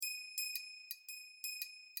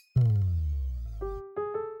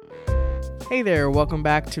Hey there, welcome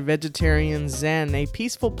back to Vegetarian Zen, a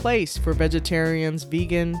peaceful place for vegetarians,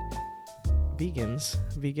 vegans?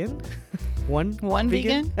 One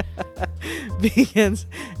vegan? Vegans,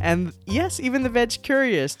 and yes, even the veg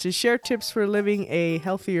curious, to share tips for living a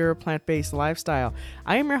healthier plant-based lifestyle.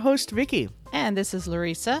 I am your host, Vicky. And this is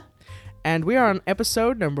Larissa. And we are on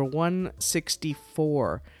episode number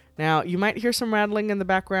 164. Now, you might hear some rattling in the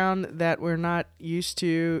background that we're not used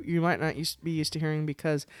to. You might not be used to hearing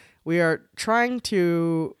because we are trying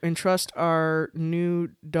to entrust our new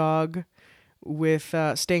dog with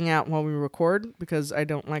staying out while we record because I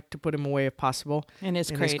don't like to put him away if possible. In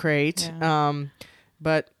his crate. Yeah.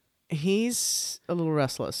 But he's a little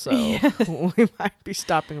restless, so we might be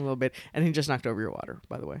stopping a little bit. And he just knocked over your water,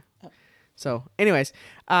 by the way. So anyways,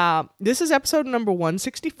 this is episode number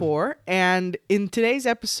 164, and in today's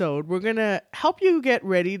episode, we're going to help you get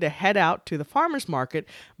ready to head out to the farmer's market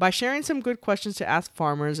by sharing some good questions to ask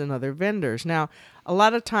farmers and other vendors. Now, a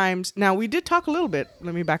lot of times, we did talk a little bit,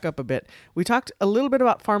 let me back up a bit. We talked a little bit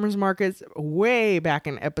about farmers markets way back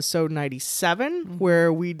in episode 97,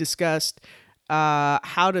 where we discussed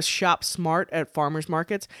how to shop smart at farmers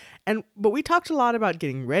markets. But we talked a lot about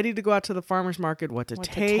getting ready to go out to the farmer's market, what to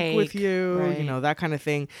take with you, right. That kind of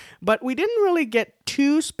thing. But we didn't really get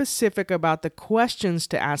too specific about the questions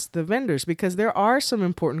to ask the vendors because there are some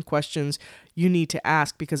important questions you need to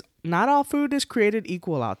ask because not all food is created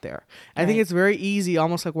equal out there. I think it's very easy,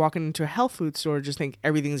 almost like walking into a health food store, just think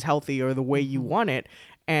everything's healthy or the way you want it,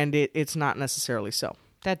 and it's not necessarily so.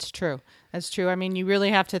 That's true. I mean, you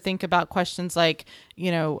really have to think about questions like,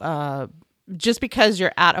 just because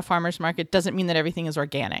you're at a farmer's market doesn't mean that everything is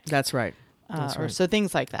organic. That's right. So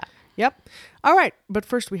things like that. Yep. All right. But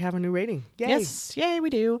first, we have a new rating. Yay. Yes. Yay, we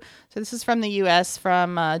do. So this is from the U.S.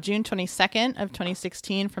 from June 22nd of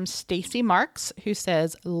 2016 from Stacy Marks, who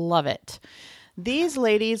says, love it. These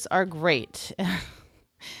ladies are great.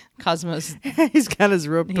 Cosmos. He's got his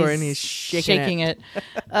rope toy and he's shaking it.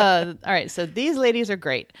 All right. So these ladies are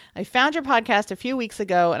great. I found your podcast a few weeks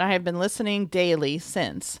ago and I have been listening daily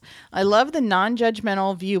since. I love the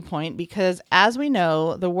non-judgmental viewpoint because as we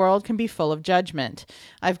know, the world can be full of judgment.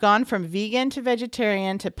 I've gone from vegan to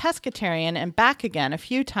vegetarian to pescatarian and back again a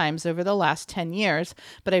few times over the last 10 years,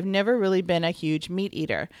 but I've never really been a huge meat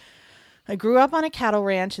eater. I grew up on a cattle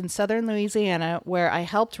ranch in southern Louisiana where I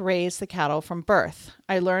helped raise the cattle from birth.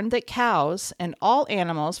 I learned that cows, and all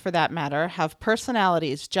animals for that matter, have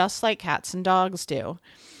personalities just like cats and dogs do.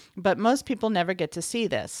 But most people never get to see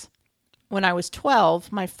this. When I was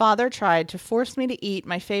 12, my father tried to force me to eat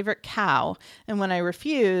my favorite cow, and when I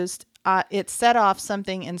refused, it set off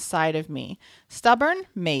something inside of me. Stubborn?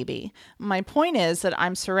 Maybe. My point is that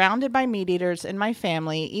I'm surrounded by meat eaters in my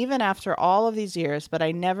family, even after all of these years, but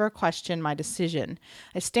I never question my decision.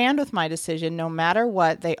 I stand with my decision no matter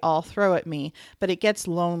what they all throw at me, but it gets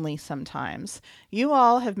lonely sometimes. You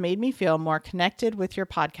all have made me feel more connected with your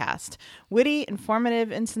podcast. Witty,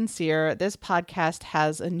 informative, and sincere, this podcast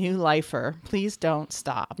has a new lifer. Please don't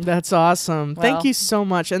stop. That's awesome. Thank you so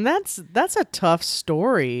much. And that's a tough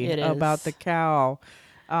story about the cow.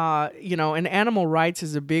 And animal rights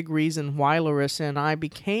is a big reason why Larissa and I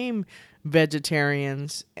became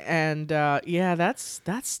vegetarians. And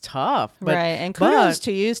that's tough. Right. And kudos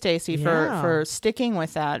to you, Stacy, for sticking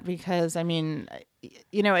with that because, I mean,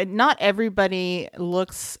 not everybody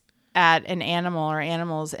looks at an animal or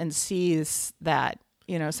animals and sees that.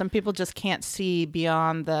 Some people just can't see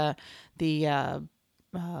beyond the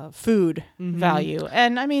food value.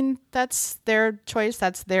 And I mean, that's their choice.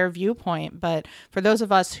 That's their viewpoint. But for those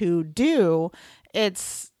of us who do, it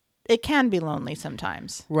can be lonely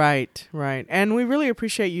sometimes. Right. And we really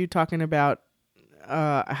appreciate you talking about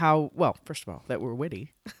first of all, that we're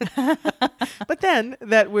witty, but then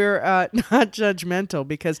that we're not judgmental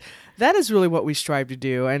because that is really what we strive to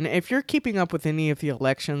do. And if you're keeping up with any of the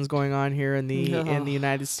elections going on here in the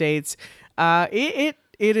United States, it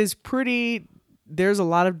is pretty. There's a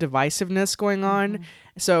lot of divisiveness going on. Mm-hmm.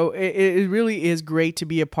 So it really is great to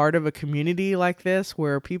be a part of a community like this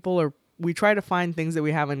where we try to find things that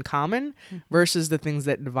we have in common versus the things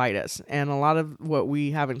that divide us. And a lot of what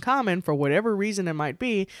we have in common, for whatever reason it might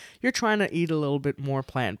be, you're trying to eat a little bit more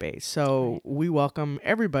plant-based. So we welcome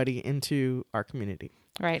everybody into our community.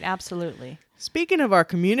 Right, absolutely. Speaking of our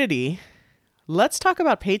community, let's talk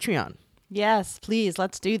about Patreon. Yes, please,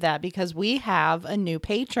 let's do that because we have a new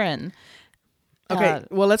patron. Okay,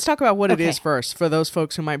 well, let's talk about what it is first for those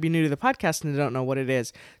folks who might be new to the podcast and don't know what it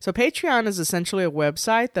is. So Patreon is essentially a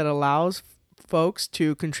website that allows folks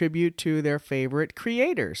to contribute to their favorite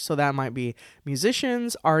creators. So that might be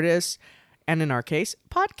musicians, artists, and in our case,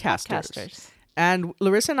 podcasters. And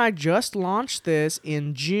Larissa and I just launched this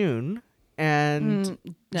in June, and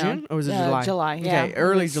No. June, or was it July? July, yeah. Okay,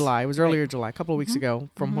 early It was- July. It was earlier July, a couple of weeks ago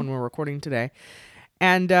from when we're recording today.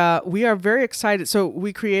 And we are very excited. So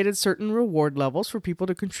we created certain reward levels for people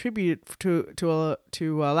to contribute to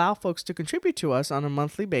allow folks to contribute to us on a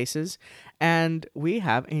monthly basis. And we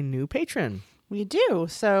have a new patron. We do.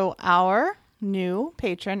 So our new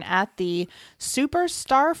patron at the Super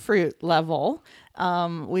Starfruit level,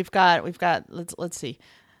 we've got. Let's see.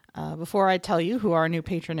 Before I tell you who our new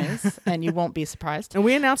patron is, and you won't be surprised. And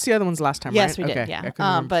we announced the other ones last time, Yes, right? we did. Okay. I Yeah. couldn't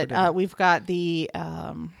remember if we But did. we've got the.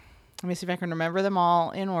 Let me see if I can remember them all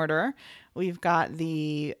in order. We've got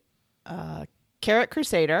the Carrot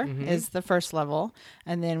Crusader is the first level,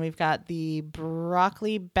 and then we've got the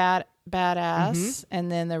Broccoli Badass,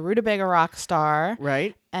 and then the Rutabaga Rockstar,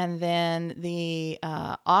 Right. and then the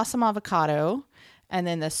Awesome Avocado, and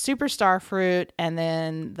then the Super Starfruit, and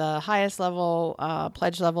then the highest level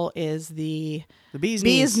pledge level is the Bee's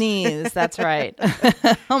Bee's Knees. Knees. That's right.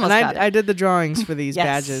 Almost And got it. I did the drawings for these Yes,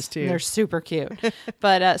 badges too. They're super cute.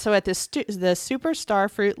 But so at the Super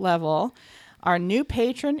Starfruit level, our new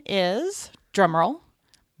patron is drumroll.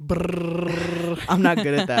 I'm not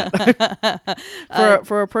good at that.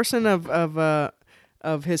 For a person of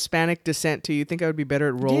Hispanic descent, too, you think I would be better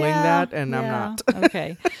at rolling that, and I'm not.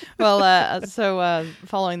 Okay. Well, so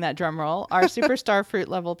following that drum roll, our Super Starfruit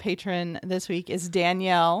level patron this week is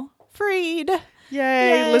Danielle Freed.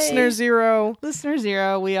 Yay, listener zero. Listener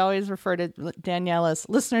zero. We always refer to Danielle as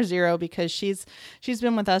listener zero because she's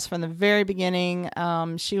been with us from the very beginning.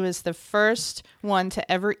 She was the first one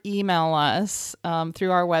to ever email us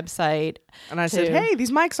through our website. And I said, hey,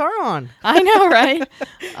 these mics are on. I know, right?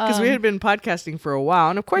 Because we had been podcasting for a while.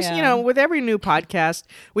 And of course, Yeah. with every new podcast,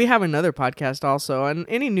 we have another podcast also. And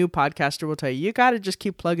any new podcaster will tell you, you got to just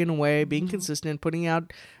keep plugging away, being consistent, putting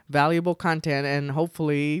out valuable content, and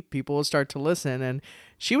hopefully people will start to listen. And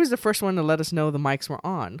she was the first one to let us know the mics were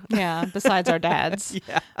on. Yeah, besides our dads.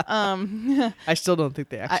 Yeah. I still don't think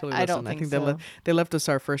they actually I listen. don't think so. They left us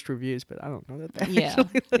our first reviews, but I don't know that they Yeah. actually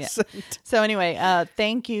Yeah. listened. So anyway,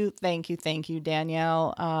 thank you,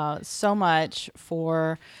 Danielle, so much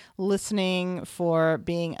for listening, for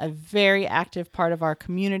being a very active part of our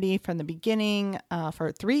community from the beginning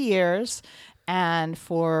for 3 years, and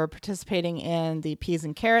for participating in the Peas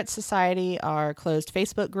and Carrots Society, our closed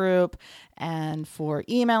Facebook group, and for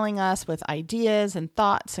emailing us with ideas and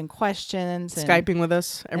thoughts and questions. And Skyping with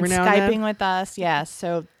us every now and Skyping then. with us, yes.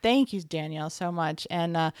 So thank you, Danielle, so much.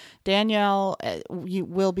 And Danielle, you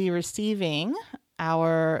will be receiving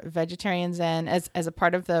our Vegetarian Zen as a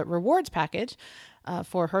part of the rewards package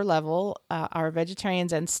for her level, our Vegetarian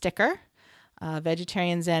Zen sticker,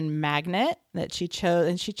 Vegetarian Zen magnet that she chose,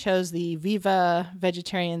 and she chose the Viva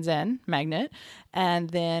Vegetarian Zen magnet,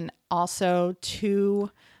 and then also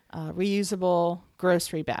 2 reusable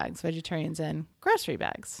grocery bags, Vegetarian Zen grocery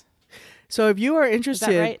bags. So if you are Is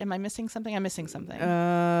interested, that right? Am I missing something? I'm missing something.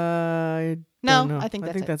 I No, don't know. I think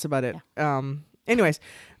that's it. that's about it. Anyways,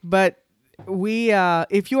 but we,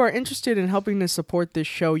 if you are interested in helping to support this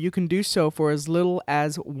show, you can do so for as little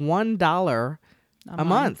as $1 a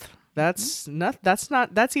month. That's that's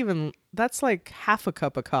like half a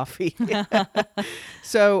cup of coffee.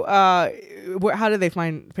 So, how do they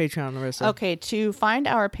find Patreon, Larissa? Okay, to find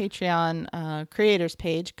our Patreon creators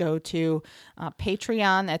page, go to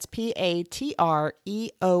Patreon, that's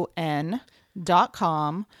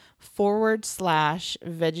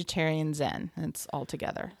patreon.com/Vegetarian Zen. It's all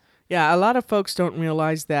together. Yeah, a lot of folks don't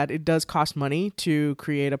realize that it does cost money to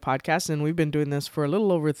create a podcast, and we've been doing this for a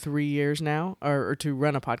little over 3 years now, or to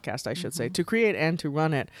run a podcast, I should say, to create and to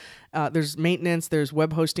run it. There's maintenance, there's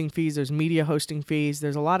web hosting fees, there's media hosting fees,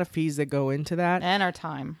 there's a lot of fees that go into that. And our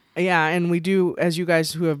time. Yeah, and we do, as you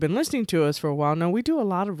guys who have been listening to us for a while know, we do a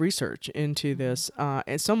lot of research into this,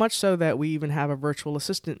 and so much so that we even have a virtual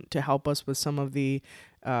assistant to help us with some of the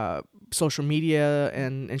social media,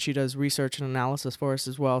 and she does research and analysis for us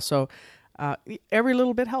as well. So every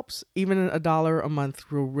little bit helps. Even $1 a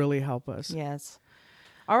month will really help us. Yes.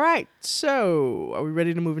 All right. So are we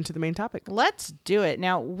ready to move into the main topic? Let's do it.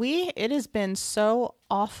 Now, it has been so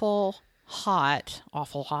awfully hot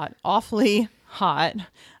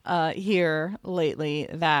here lately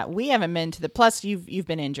that we haven't been to plus you've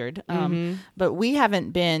been injured, but we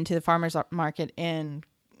haven't been to the farmer's market in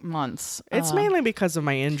months. It's mainly because of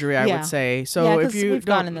my injury, I would say. So yeah, if you we've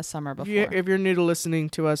gone in the summer before. if you're new to listening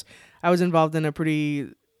to us, I was involved in a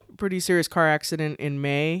pretty serious car accident in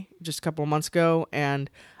May, just a couple of months ago, and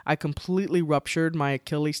I completely ruptured my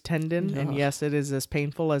Achilles tendon. And yes, it is as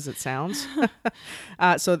painful as it sounds.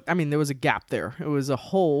 So, I mean, there was a gap there. It was a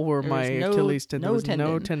hole where my Achilles tendon, there was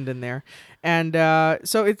no tendon there. And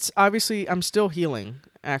so it's obviously, I'm still healing.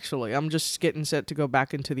 Actually, I'm just getting set to go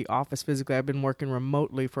back into the office physically. I've been working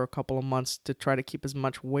remotely for a couple of months to try to keep as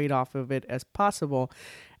much weight off of it as possible,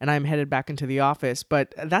 and I'm headed back into the office.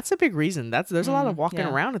 But that's a big reason. There's a lot of walking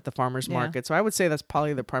around at the farmers market, so I would say that's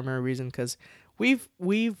probably the primary reason, because we've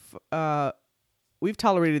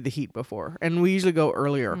tolerated the heat before, and we usually go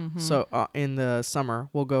earlier. So in the summer,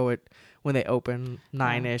 we'll go when they open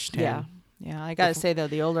 9-ish, 10. Yeah, I gotta say though,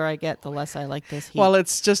 the older I get, the less I like this heat. Well,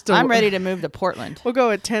 it's just I'm ready to move to Portland. We'll go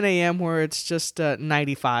at 10 a.m. where it's just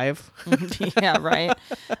 95. Yeah, right.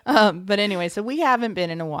 But anyway, so we haven't been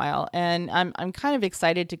in a while, and I'm kind of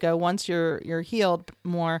excited to go once you're healed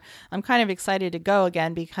more. I'm kind of excited to go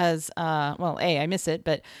again because, well, A, I miss it,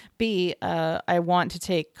 but B, I want to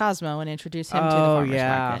take Cosmo and introduce him to the farmers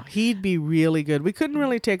market. He'd be really good. We couldn't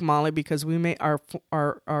really take Molly because we made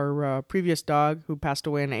our previous dog who passed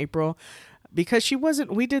away in April. Because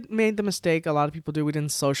we made the mistake a lot of people do. We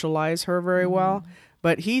didn't socialize her very well,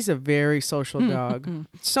 but he's a very social dog.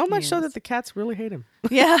 So much so that the cats really hate him.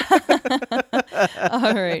 Yeah.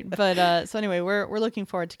 All right. But so anyway, we're looking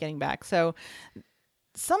forward to getting back. So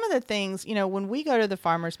some of the things, when we go to the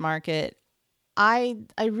farmers market, I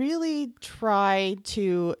really try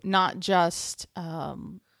to not just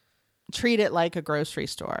treat it like a grocery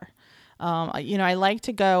store. I like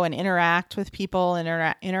to go and interact with people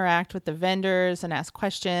and interact with the vendors and ask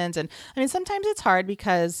questions. And I mean, sometimes it's hard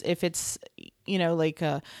because if it's, like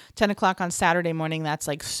 10 o'clock on Saturday morning, that's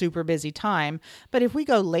like super busy time. But if we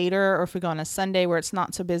go later or if we go on a Sunday where it's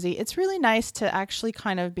not so busy, it's really nice to actually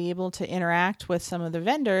kind of be able to interact with some of the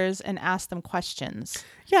vendors and ask them questions.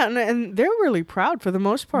 Yeah, and they're really proud for the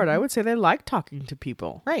most part. I would say they like talking to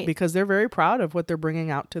people. Right. Because they're very proud of what they're bringing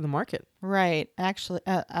out to the market. Right. Actually,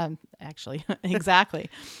 exactly.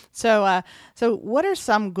 So what are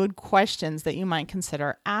some good questions that you might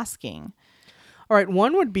consider asking? All right,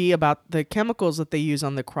 one would be about the chemicals that they use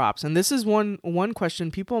on the crops. And this is one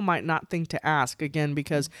question people might not think to ask, again,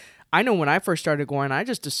 because I know when I first started going, I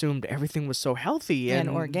just assumed everything was so healthy and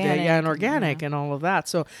organic and all of that.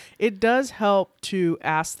 So it does help to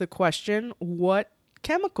ask the question, what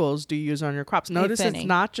chemicals do you use on your crops? Notice it's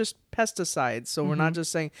not just pesticides. So we're not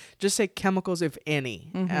just saying, just say chemicals, if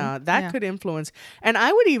any. That could influence. And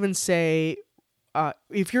I would even say,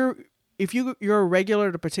 if you're a regular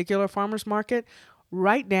at a particular farmer's market,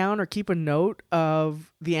 write down or keep a note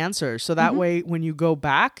of the answers. So that way, when you go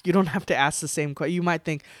back, you don't have to ask the same question. You might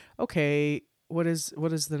think, okay, what is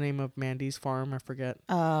the name of Mandy's farm? I forget.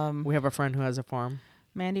 We have a friend who has a farm.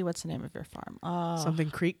 Mandy, what's the name of your farm?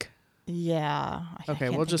 Something Creek. Yeah. Okay,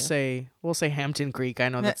 we'll say Hampton Creek. I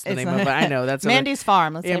know that's the name of it. I know that's Mandy's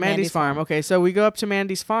farm. Let's say Mandy's farm. Okay, so we go up to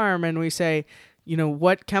Mandy's farm and we say,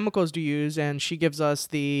 what chemicals do you use? And she gives us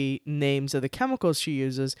the names of the chemicals she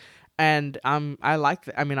uses. And I like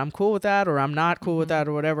that. I mean, I'm cool with that, or I'm not cool with that,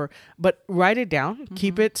 or whatever. But write it down,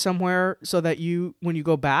 keep it somewhere so that when you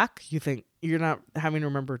go back, you think you're not having to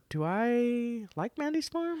remember, do I like Mandy's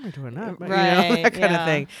farm or do I not? Right, that kind of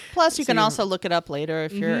thing. Plus, you can also look it up later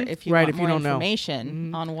if you want more don't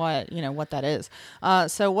information on what that is.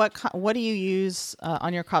 So what do you use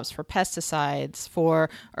on your crops for pesticides, for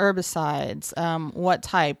herbicides? What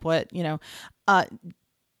type?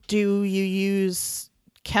 Do you use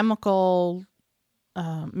chemical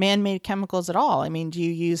man-made chemicals at all? I mean, do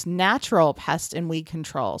you use natural pest and weed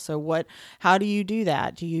control? So how do you do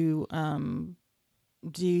that? Do you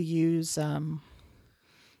use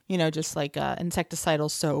just like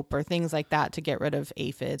insecticidal soap or things like that to get rid of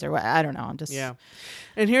aphids or what? I don't know.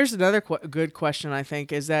 And here's another good question, I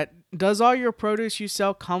think, is that does all your produce you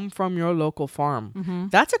sell come from your local farm?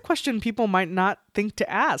 That's a question people might not think to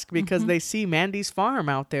ask because they see Mandy's farm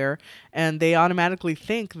out there and they automatically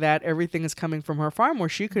think that everything is coming from her farm, where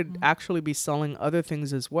she could actually be selling other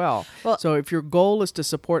things as well. So if your goal is to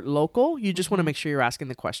support local, you just want to make sure you're asking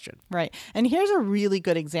the question. Right. And here's a really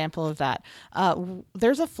good example of that.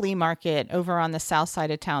 There's a flea market over on the south side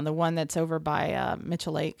of town, the one that's over by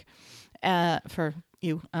Mitchell Lake for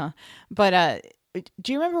you.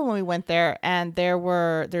 Do you remember when we went there and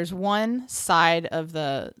there's one side of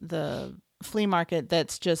the flea market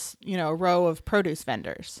that's just, a row of produce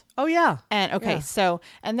vendors. Oh yeah. And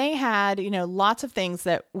and they had, lots of things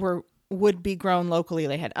that would be grown locally.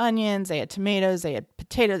 They had onions, they had tomatoes, they had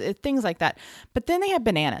potatoes, things like that. But then they had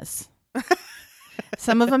bananas.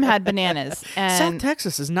 Some of them had bananas. And South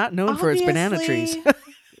Texas is not known for its banana trees.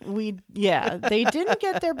 They didn't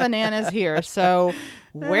get their bananas here. So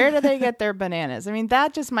Where do they get their bananas? I mean,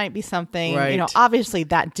 that just might be something, Right. obviously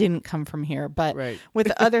that didn't come from here, but Right. with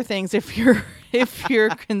the other things, if you're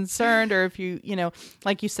concerned, or if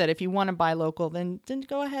like you said, if you want to buy local, then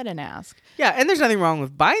go ahead and ask. Yeah, and there's nothing wrong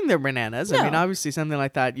with buying their bananas. I No. mean, obviously something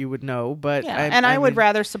like that you would know, but Yeah, I would mean,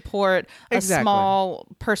 rather support a Exactly. small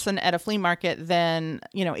person at a flea market than,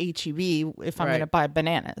 HEB if I'm Right. going to buy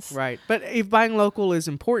bananas. Right. But if buying local is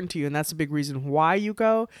important to you and that's a big reason why you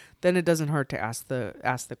go, then it doesn't hurt to ask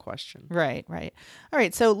the question. Right. All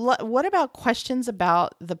right. So what about questions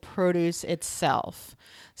about the produce itself?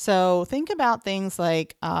 So think about things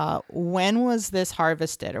like when was this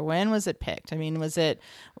harvested, or when was it picked? I mean, was it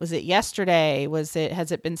yesterday?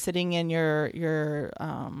 Has it been sitting in your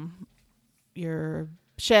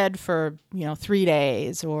shed for 3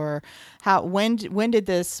 days, or when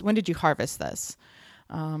did you harvest this?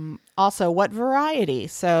 Also, what variety?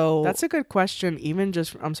 So That's a good question. Even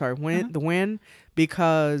just, I'm sorry, when,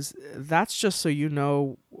 because that's just so you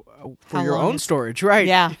know for How your long own it's- storage, right?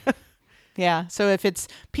 Yeah. Yeah. So if it's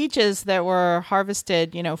peaches that were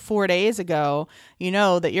harvested, 4 days ago,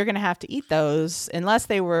 that you're going to have to eat those unless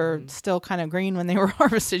they were still kind of green when they were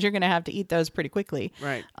harvested. You're going to have to eat those pretty quickly.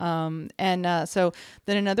 Right. So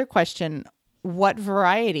then another question, what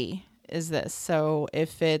variety is this? So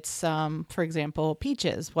if it's, for example,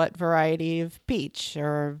 peaches, what variety of peach?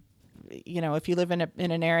 Or, if you live in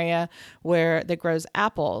an area where that grows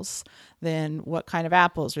apples, then what kind of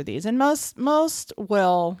apples are these? And most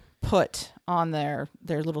will put on their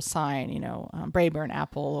little sign, Braeburn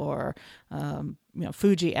apple, or,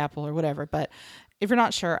 Fuji apple, or whatever. But if you're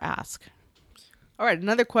not sure, ask. All right.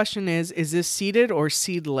 Another question is this seeded or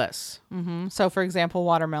seedless? Mm-hmm. So for example,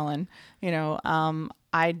 watermelon,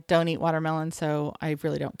 I don't eat watermelon, so I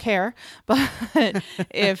really don't care. But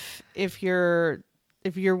if you're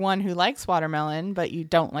one who likes watermelon, but you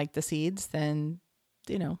don't like the seeds, then,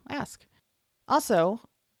 ask. Also,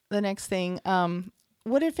 the next thing,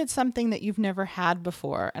 what if it's something that you've never had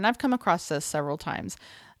before? And I've come across this several times.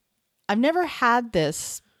 I've never had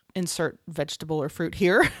this, insert vegetable or fruit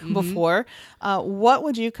here, before. What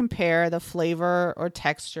would you compare the flavor or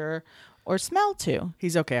texture or smell to?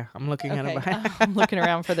 He's okay. I'm looking at him behind. I'm looking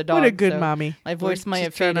around for the dog. What a good so mommy. My voice might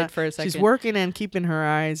have She's trying faded for a second. She's working and keeping her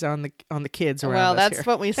eyes on the kids around Well, us that's here.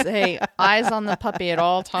 what we say. Eyes on the puppy at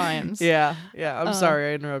all times. Yeah. I'm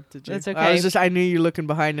sorry I interrupted you. It's okay. I knew you were looking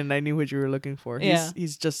behind and I knew what you were looking for. Yeah.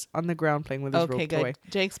 He's just on the ground playing with his Okay, rope good. toy.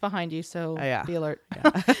 Jake's behind you, so yeah. be alert.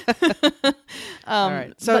 All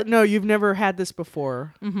right. So no, you've never had this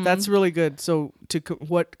before. That's really good. So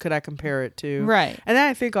what could I compare it to? Right. And then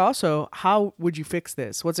I think also, how would you fix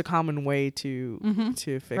this? What's a common way to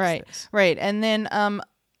fix this? Right. And then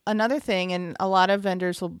another thing, and a lot of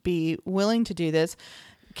vendors will be willing to do this.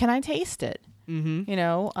 Can I taste it?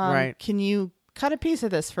 Mm-hmm. Right. Can you cut a piece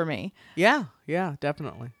of this for me? Yeah,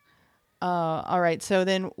 definitely. All right. So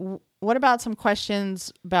then what about some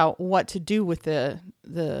questions about what to do with the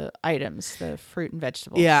items, the fruit and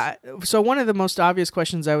vegetables? Yeah. So one of the most obvious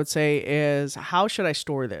questions I would say is, how should I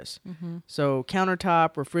store this? So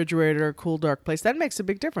countertop, refrigerator, cool, dark place. That makes a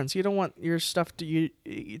big difference. You don't want your stuff to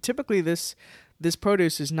typically this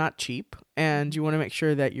produce is not cheap, and you want to make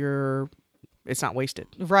sure that it's not wasted.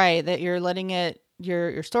 Right. That you're letting it,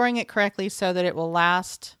 you're storing it correctly so that it will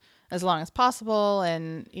last as long as possible.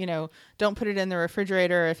 And, don't put it in the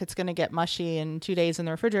refrigerator if it's going to get mushy in 2 days in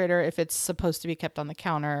the refrigerator, if it's supposed to be kept on the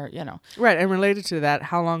counter, Right. And related to that,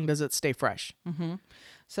 how long does it stay fresh?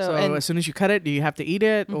 So as soon as you cut it, do you have to eat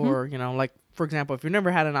it? Or, like, for example, if you've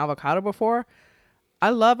never had an avocado before,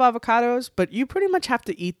 I love avocados, but you pretty much have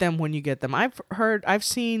to eat them when you get them. I've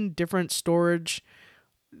seen different storage,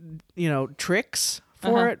 tricks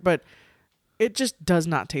for it, but it just does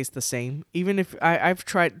not taste the same. Even if I've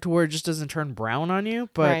tried to where it just doesn't turn brown on you,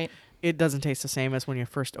 but it doesn't taste the same as when you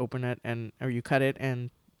first open it or you cut it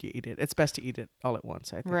and you eat it. It's best to eat it all at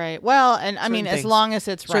once, I think. Right. Well, and I mean, as long as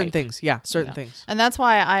it's certain ripe. things. Yeah, certain things. And that's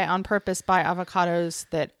why I on purpose buy avocados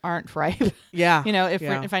that aren't ripe. Yeah.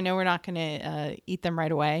 If I know we're not going to eat them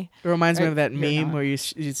right away. It reminds me of that you're meme not. where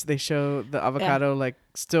they show the avocado like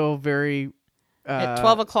still very At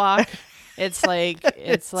 12 o'clock, it's like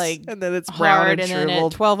and then it's brown hard, and and then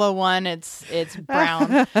at shriveled. 12:01 it's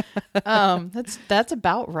brown. That's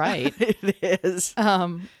about right. It is.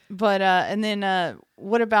 But and then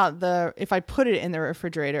what about if I put it in the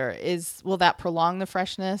refrigerator, will that prolong the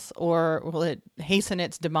freshness, or will it hasten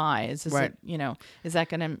its demise? Is Right. is that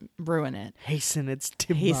going to ruin it? Hasten its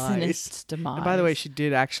demise. Hasten its demise. And by the way, she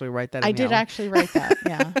did actually write that. I in the did album. actually write that.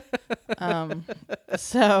 Yeah.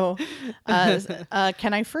 So,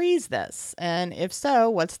 can I freeze this? And if so,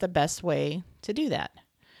 what's the best way to do that?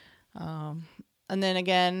 And then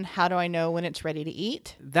again, how do I know when it's ready to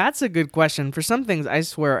eat? That's a good question. For some things, I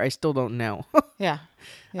swear I still don't know. Yeah.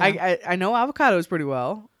 I know avocados pretty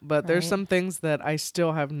well, but there's Right. some things that I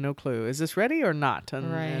still have no clue. Is this ready or not?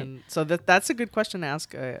 And, Right. and so that's a good question to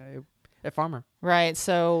ask a farmer. Right.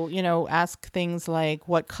 So, ask things like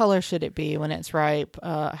what color should it be when it's ripe?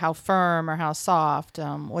 How firm or how soft?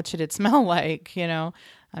 What should it smell like?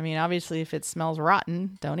 I mean, obviously, if it smells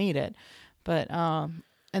rotten, don't eat it. But,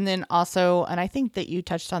 and then also, and I think that you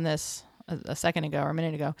touched on this a second ago or a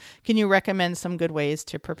minute ago, can you recommend some good ways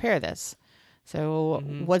to prepare this? So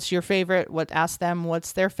what's your favorite? Ask them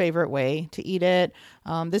what's their favorite way to eat it.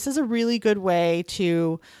 This is a really good way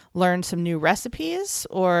to learn some new recipes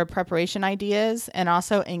or preparation ideas, and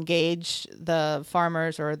also engage the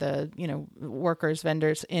farmers or the workers,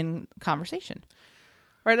 vendors in conversation.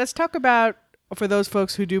 All right, let's talk about, for those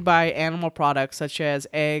folks who do buy animal products such as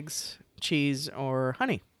eggs, cheese, or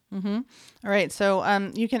honey. All right.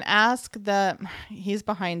 So you can ask he's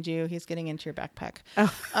behind you. He's getting into your backpack.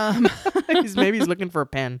 Maybe he's looking for a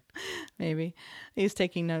pen. Maybe he's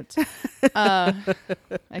taking notes.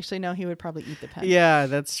 Actually, no, he would probably eat the pen. Yeah,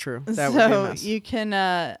 that's true. That would be a So mess. you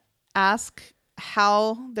can ask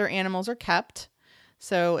how their animals are kept.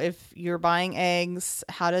 So if you're buying eggs,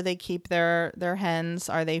 how do they keep their hens?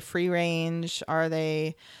 Are they free range? Are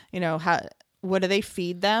they, what do they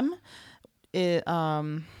feed them?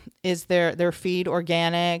 Is their feed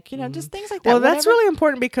organic? Just things like that. Well, that's Whatever. really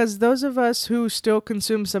important because those of us who still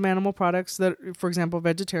consume some animal products that, for example,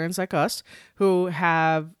 vegetarians like us who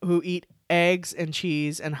eat eggs and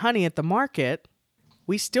cheese and honey at the market,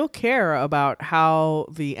 we still care about how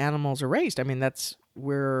the animals are raised. I mean, that's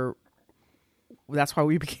why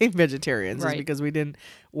we became vegetarians, Right. is because we didn't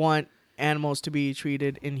want animals to be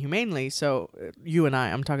treated inhumanely. So you and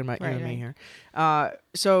I'm talking about you and me here.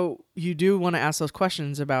 So you do want to ask those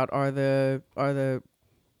questions about are the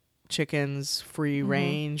chickens free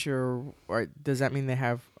range, or does that mean they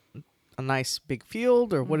have a nice big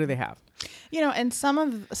field, or what do they have? And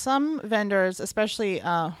some vendors, especially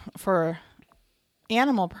for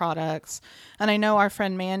animal products, and I know our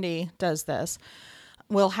friend Mandy does this,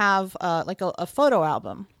 will have like a photo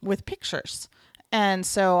album with pictures. And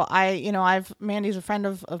so Mandy's a friend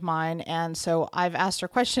of mine. And so I've asked her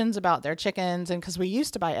questions about their chickens, and because we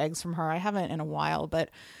used to buy eggs from her, I haven't in a while, but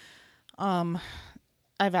I've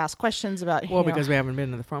asked questions about, Because we haven't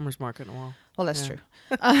been to the farmer's market in a while. well, that's true.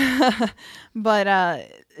 But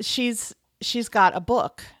she's got a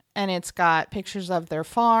book, and it's got pictures of their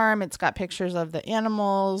farm. It's got pictures of the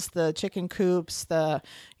animals, the chicken coops,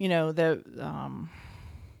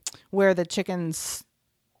 where the chickens,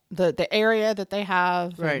 the area that they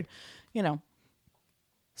have. Right. And,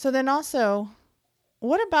 so then also,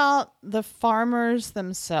 what about the farmers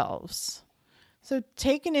themselves? So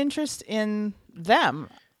take an interest in them,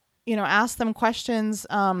 ask them questions.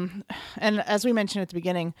 And as we mentioned at the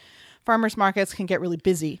beginning, farmers markets can get really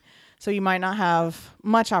busy. So you might not have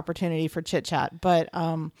much opportunity for chit chat, but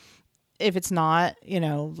if it's not,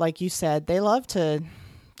 like you said, they love to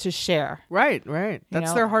share. Right.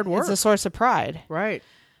 That's their hard work. It's a source of pride. Right.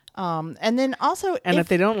 And then also, And if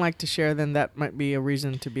they don't like to share, then that might be a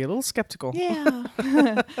reason to be a little skeptical.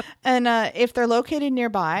 yeah. And if they're located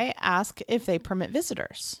nearby, ask if they permit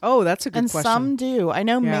visitors. Oh, that's a good And question. some do. I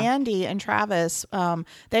know Yeah. Mandy and Travis,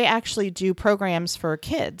 they actually do programs for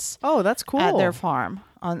kids Oh, that's cool. at their farm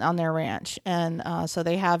on their ranch. And so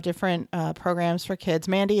they have different programs for kids.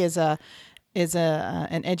 Mandy is an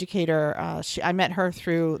educator. I met her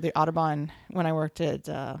through the Audubon when I worked at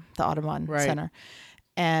the Audubon Right. Center.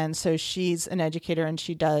 And so she's an educator, and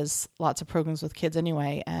she does lots of programs with kids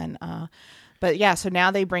anyway. And but yeah, so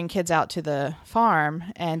now they bring kids out to the farm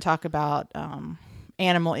and talk about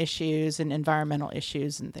animal issues and environmental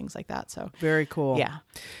issues and things like that. So Very cool. yeah.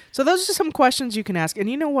 So those are some questions you can ask. And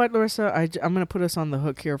you know what, Larissa? I'm going to put us on the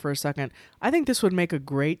hook here for a second. I think this would make a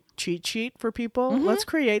great cheat sheet for people. Mm-hmm. Let's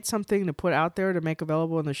create something to put out there to make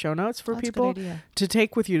available in the show notes for That's a good people idea. to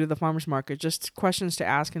take with you to the farmer's market. Just questions to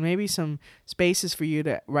ask, and maybe some spaces for you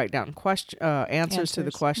to write down answers to the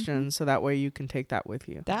Answers. questions, so that way you can take that with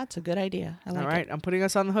you. That's a good idea. I like All right. it. I'm putting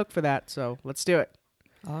us on the hook for that. So let's do it.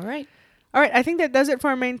 All right. All right, I think that does it for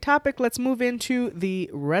our main topic. Let's move into the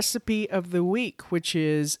recipe of the week, which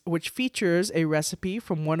features a recipe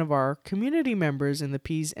from one of our community members in the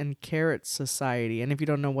Peas and Carrots Society. And if you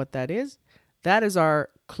don't know what that is our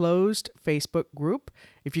closed Facebook group.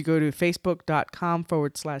 If you go to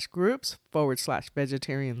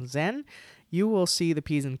facebook.com/groups/vegetarian zen, you will see the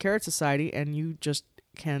Peas and Carrots Society, and you just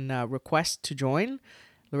can request to join.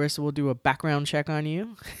 Larissa will do a background check on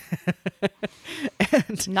you.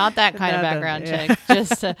 Not that kind of Not that, background yeah. check.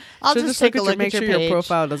 Just I'll So just take a look make at sure your your page.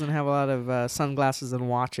 profile doesn't have a lot of sunglasses and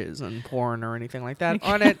watches and porn or anything like that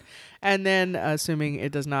on it. And then, assuming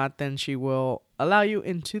it does not, then she will allow you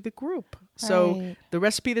into the group. So Right. the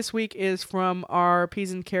recipe this week is from our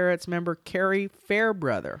Peas and Carrots member, Carrie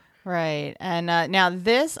Fairbrother. Right. And now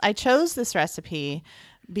I chose this recipe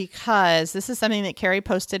because this is something that Carrie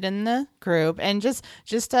posted in the group. And just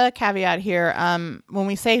a caveat here, when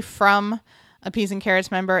we say from a Peas and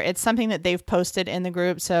Carrots member, it's something that they've posted in the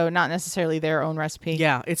group, so not necessarily their own recipe.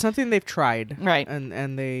 Yeah, it's something they've tried. Right.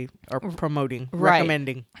 And they are promoting, Right.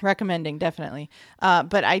 recommending. Definitely.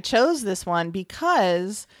 But I chose this one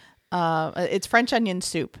because it's French onion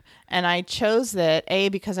soup. And I chose that,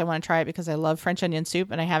 because I want to try it because I love French onion soup,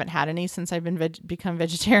 and I haven't had any since I've been become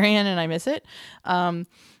vegetarian, and I miss it.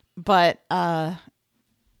 But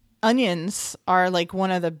onions are like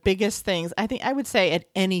one of the biggest things, I would say, at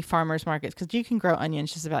any farmer's market, because you can grow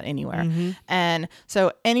onions just about anywhere. Mm-hmm. And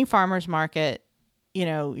so any farmer's market,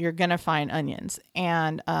 you're going to find onions.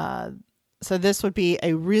 And so this would be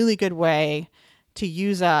a really good way to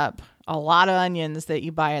use up a lot of onions that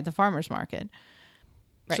you buy at the farmer's market.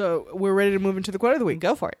 Right. So we're ready to move into the quote of the week.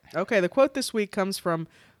 Go for it. Okay, the quote this week comes from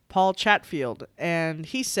Paul Chatfield, and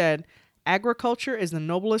he said, "Agriculture is the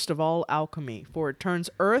noblest of all alchemy, for it turns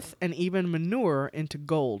earth and even manure into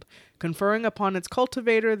gold, conferring upon its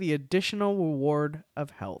cultivator the additional reward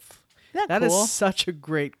of health." Isn't That cool? is such a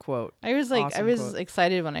great quote. I was Awesome quote.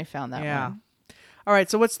 excited when I found that Yeah. one. All right,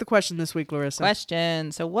 so what's the question this week, Larissa?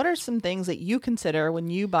 Question. So what are some things that you consider when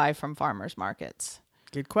you buy from farmers markets?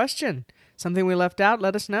 Good question. Something we left out,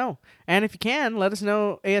 let us know. And if you can, let us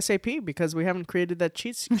know ASAP, because we haven't created that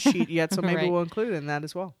cheat sheet yet, so maybe Right. we'll include it in that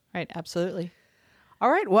as well. Right. Absolutely.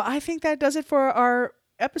 All right, well, I think that does it for our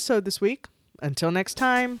episode this week. Until next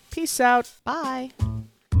time, peace out. Bye.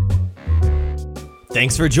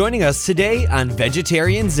 Thanks for joining us today on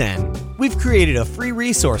Vegetarian Zen. We've created a free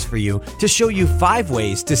resource for you to show you 5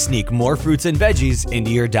 ways to sneak more fruits and veggies into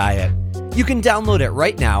your diet. You can download it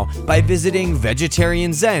right now by visiting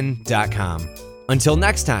vegetarianzen.com. Until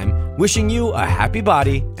next time, wishing you a happy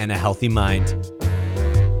body and a healthy mind.